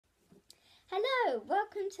Hello,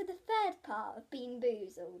 welcome to the third part of Being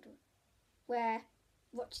Boozled, where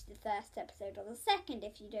watch the first episode or the second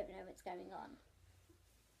if you don't know what's going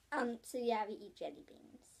on. So yeah, we eat jelly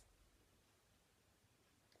beans.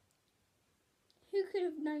 Who could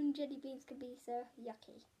have known jelly beans could be so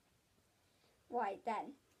yucky? Right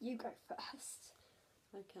then, you go first.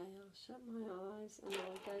 Okay, I'll shut my eyes and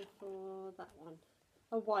I'll go for that one.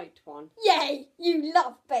 A white one. Yay! You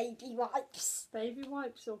love baby wipes. Baby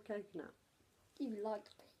wipes or coconut? You like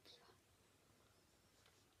baby wipes.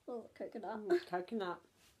 Oh, coconut. Coconut.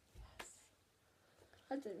 Yes.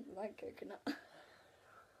 I don't like coconut.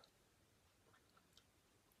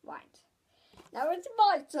 Right. Now it's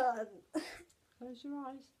my turn. Close your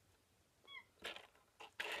eyes.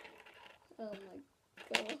 Oh my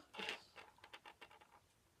god.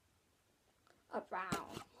 A brown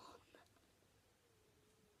one.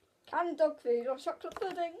 Canned dog food or chocolate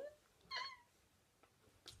pudding?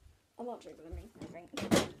 I'm not drinking anything.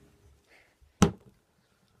 There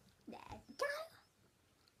we go.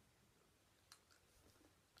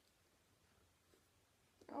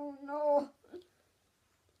 Oh no.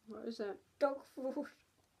 What is it? Dog food.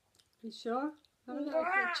 You sure?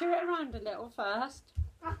 Chew it around a little first.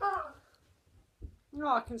 Oh,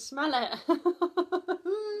 I can smell it.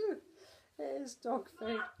 It is dog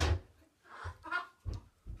food.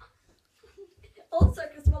 Also,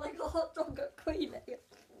 can smell like a hot dog at Queenie.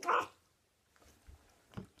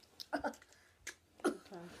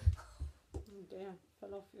 Okay. Oh dear,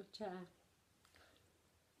 fell off your chair.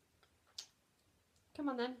 Come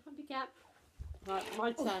on then, have you get? Right,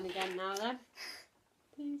 my turn again now then.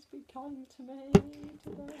 Please be kind to me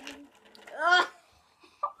today.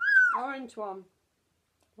 Orange one.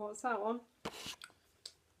 What's that one?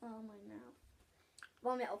 Oh my mouth.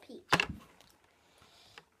 Vomit or peach?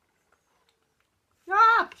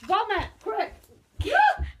 Ah! Vomit! Quick!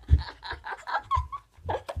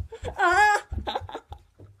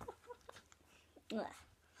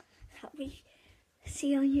 Let me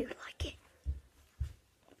see how you like it.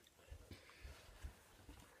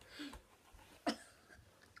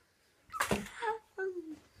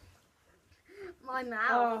 My mouth.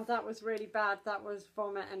 Oh, that was really bad. That was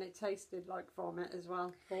vomit and it tasted like vomit as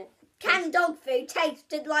well. Canned dog food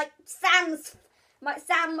tasted like my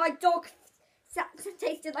dog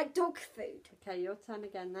tasted like dog food. Okay, your turn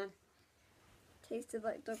again then. Tasted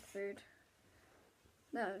like dog food.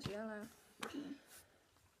 No, it was yellow.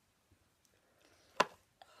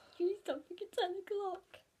 Please don't forget 10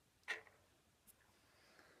 o'clock.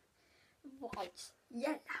 White.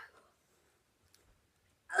 Yellow.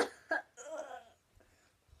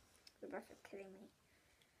 The breath is killing me.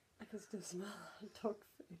 I can still smell dog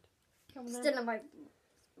food. Come on Still in my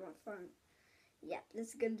phone. Yep, this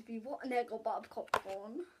is going to be what an egg or buttered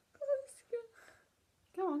popcorn.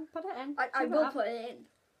 Go on, put it in. I will put it in.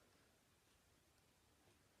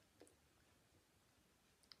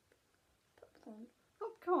 Popcorn.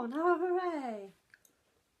 Popcorn, oh hooray!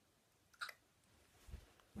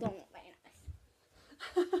 Don't want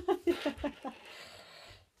mayonnaise.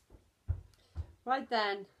 Right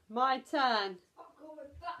then, my turn. I'll go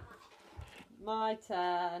with that. My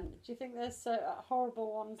turn. Do you think there's so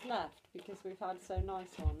horrible ones left? Because we've had so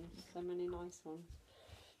nice ones, so many nice ones.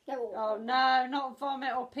 No. Oh no, not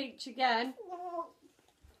vomit or peach again.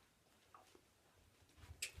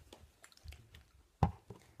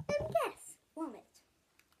 Yes, vomit.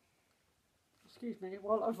 Excuse me,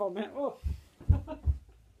 while I vomit. Oh.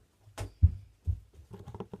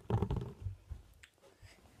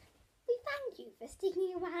 We thank you for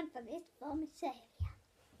sticking around for this vomit area.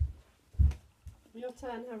 Your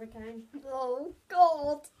turn, Hurricane. Oh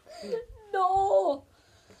God, no!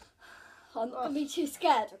 I'm not gonna be too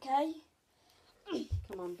scared, okay?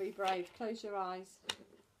 Come on, be brave. Close your eyes.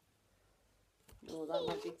 Oh, that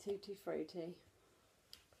might be tutti frutti.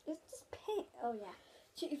 It's just pink. Oh yeah,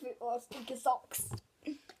 tutti frutti or stinker socks.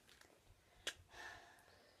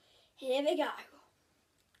 Here we go.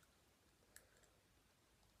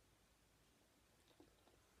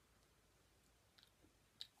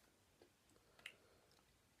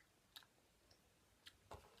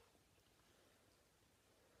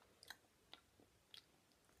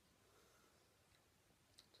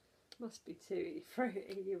 Must be tutti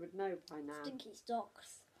frutti, you would know by now. Stinky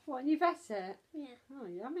socks. What, you've ate it? Yeah. Oh,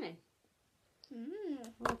 yummy.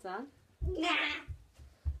 Mmm. Well done. Nah.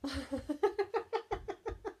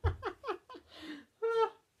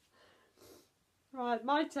 Right,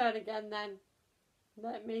 my turn again then.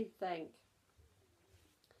 Let me think.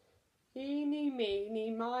 Eeny, meeny,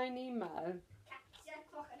 miny, mo. Catch a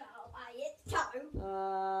crocodile by its toe.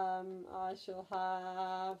 I shall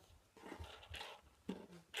have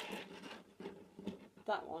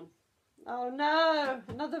that one. Oh no!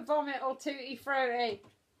 Another vomit or tutti frutti.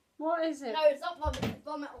 What is it? No, it's not vomit. It's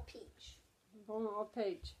vomit or peach. Vomit or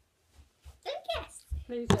peach? Don't guess.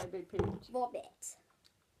 Please don't be peach. Vomit.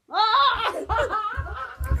 Ah!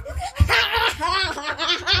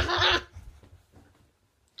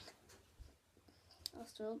 I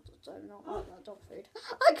still don't not like that dog food.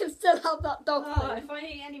 I can still have that dog Oh, food. if I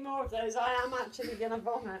eat any more of those, I am actually going to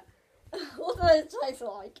vomit. What do they taste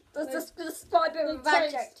like? Just describe it with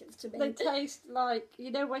adjectives to me. They taste like,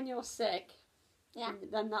 you know when you're sick? Yeah.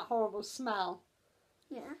 And then that horrible smell.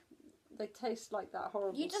 Yeah. They taste like that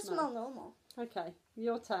horrible smell. You just smell normal. Okay,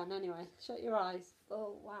 your turn anyway. Shut your eyes.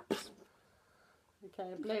 Oh, wax.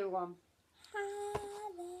 Okay, a blue one.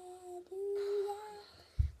 Hallelujah.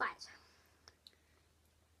 Right.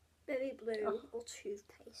 Baby blue or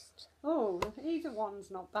toothpaste? Oh, either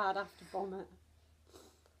one's not bad after vomit.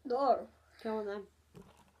 No. Go on then.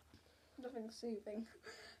 Nothing soothing.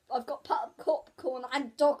 I've got popcorn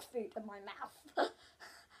and dog food in my mouth.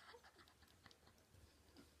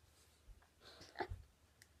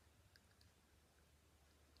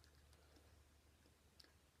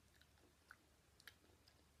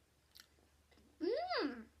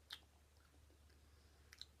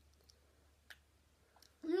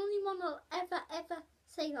 The only one I'll ever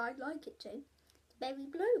say I like it to is berry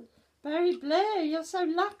blue. Berry blue, you're so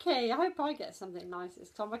lucky. I hope I get something nice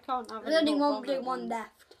this time. I can't have There's only more one blue vomit one ones.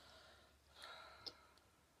 left.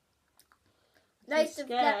 I'm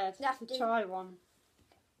scared to try one.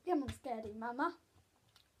 Come on, scaredy mama.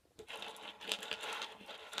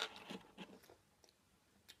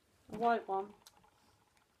 A white one.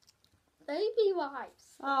 Baby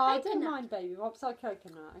wipes. Oh, I don't Coconut. mind baby wipes. I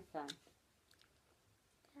coconut. Okay.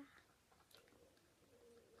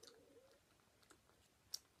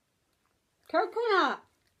 Coconut.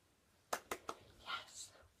 Yes.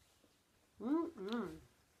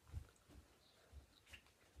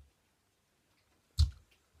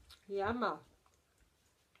 Yumma.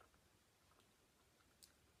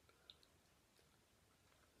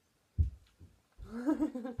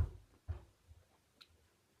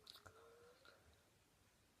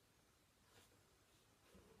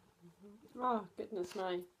 Oh, goodness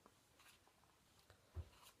me.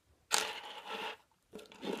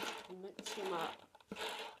 Mix them up.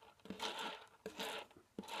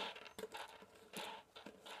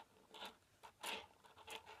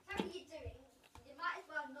 How are you doing? You might as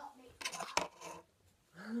well not mix it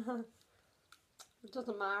up. It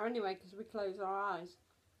doesn't matter anyway because we close our eyes.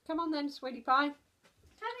 Come on then, sweetie pie.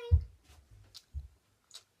 Coming.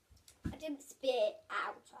 I didn't spit it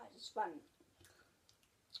out. I just went.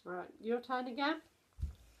 Right, your turn again.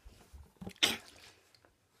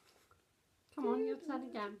 Come on, your turn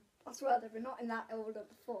again. I swear they were not in that order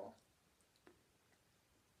before.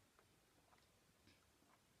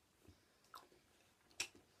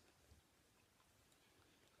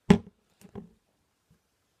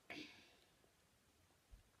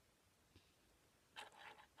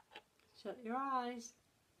 Shut your eyes.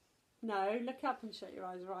 No, look up and shut your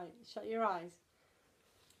eyes. Right, shut your eyes.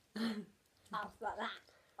 Mouth like that.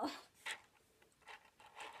 Oh.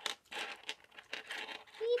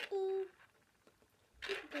 Beep-boo.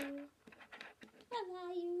 Beep-boo. How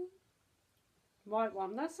are you? White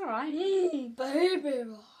one, that's alright. Baby.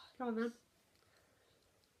 Come on then.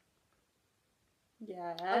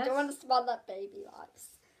 Yes. I don't want to smell that baby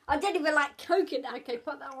wipes. I don't even like coconut. Okay,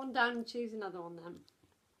 put that one down and choose another one then.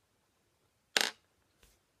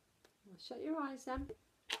 Well, shut your eyes then.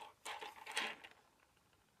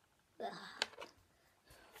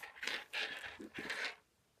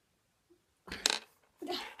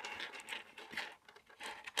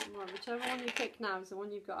 Right, whichever one you pick now is the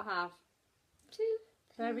one you've got to have.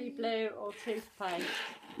 Berry blue or toothpaste.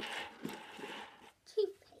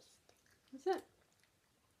 Toothpaste. Is it?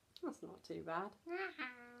 That's not too bad.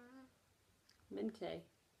 Minty.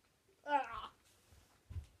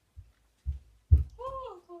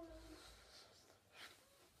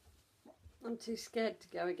 I'm too scared to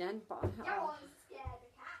go again, but That one's scared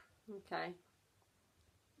of cat. Okay.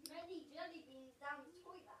 Many jelly beans down the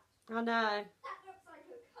toilet. I know. That looks like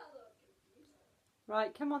a colour confuser.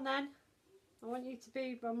 Right, come on then. I want you to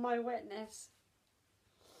be my witness.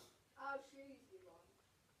 I'll choose you one.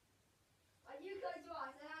 When you close your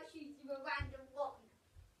eyes, then I'll choose you a random one.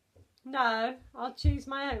 No, I'll choose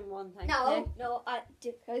my own one, thank you. No,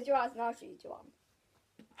 close your eyes and I'll choose you one.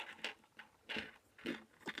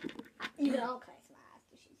 Even I'll close my eyes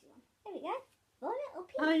to choose you one. There we go. One little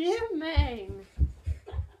peach. Are you mean?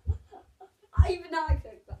 Even I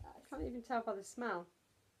close my eyes. Can't even tell by the smell.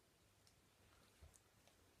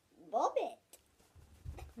 Bob it.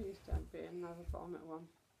 Please don't be another vomit one.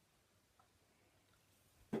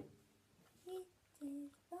 It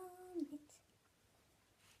is vomit.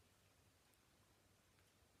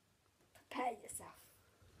 Prepare yourself.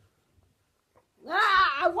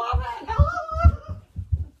 Ah, vomit! Oh!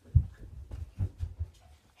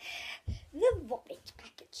 The vomit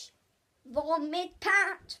package. Vomit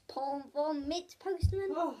pat. Vomit postman.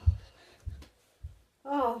 Oh.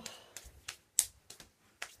 Oh.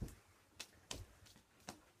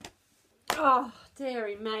 Oh,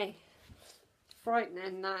 dearie me.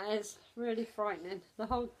 Frightening, that is. Really frightening.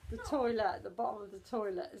 The toilet, at the bottom of the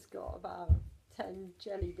toilet has got about 10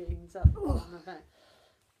 jelly beans up the bottom of it.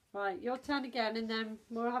 Right, your turn again, and then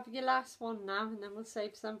we'll have your last one now, and then we'll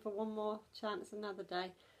save some for one more chance another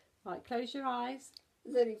day. Right, close your eyes.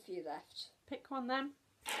 There's only a few left. Pick one then.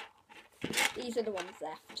 These are the ones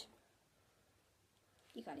left.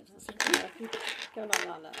 You can't even see Yeah, if you go like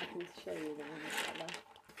that, look, I can show you the ones that are left.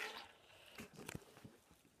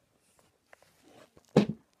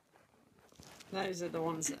 Those are the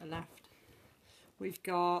ones that are left. We've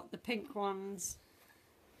got the pink ones,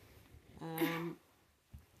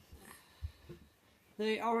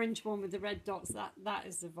 the orange one with the red dots. That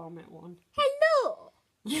is the vomit one. Hello!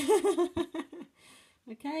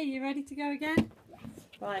 Okay, you ready to go again? Yes.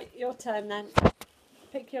 Right, your turn then.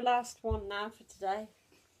 Pick your last one now for today.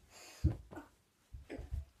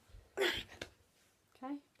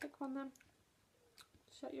 Okay, pick one then.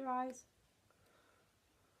 Shut your eyes.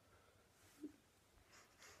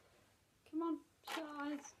 Come on, shut your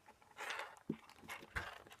eyes.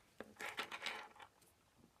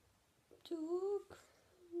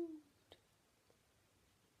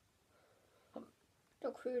 The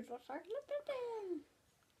cruise was like, look at them.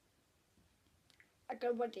 I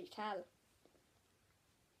don't want to tell.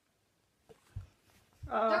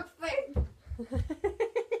 Oh. food.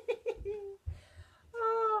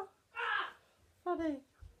 Oh, funny.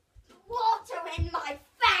 Water in my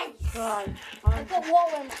face. Right. I've got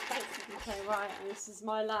water in my face. Okay, right. And this is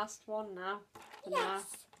my last one now. For Yes.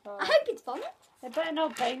 now. I hope it's vomit. It better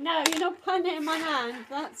not be. No, you're not putting it in my hand.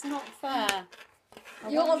 That's not fair. I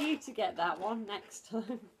want you to get that one next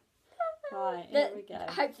time. Right, here we go.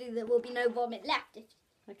 Hopefully there will be no vomit left.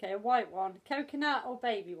 Okay, a white one. Coconut or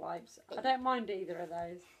baby wipes? I don't mind either of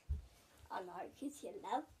those. I know, because you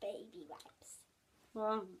love baby wipes.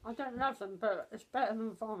 Well, I don't love them, but it's better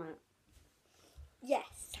than vomit.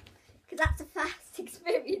 Yes, because that's the first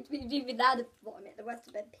experience we've even had of vomit. The rest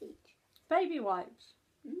have been peach. Baby wipes.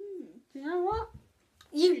 Mm. Do you know what?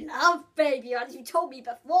 You love baby wipes. You told me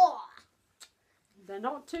before. They're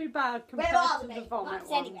not too bad compared Where are to the the baby vomit wipes,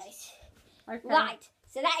 ones. anyways? Okay. Right,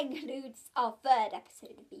 so that includes our third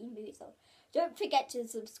episode of Being Boozled. Don't forget to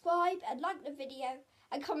subscribe and like the video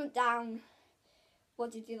and comment down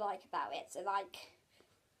what did you like about it. So I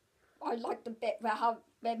like the bit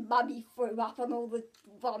where Mummy threw up on all the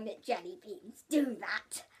vomit jelly beans. Do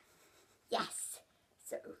that. Yes.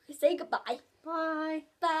 So say goodbye. Bye.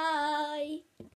 Bye.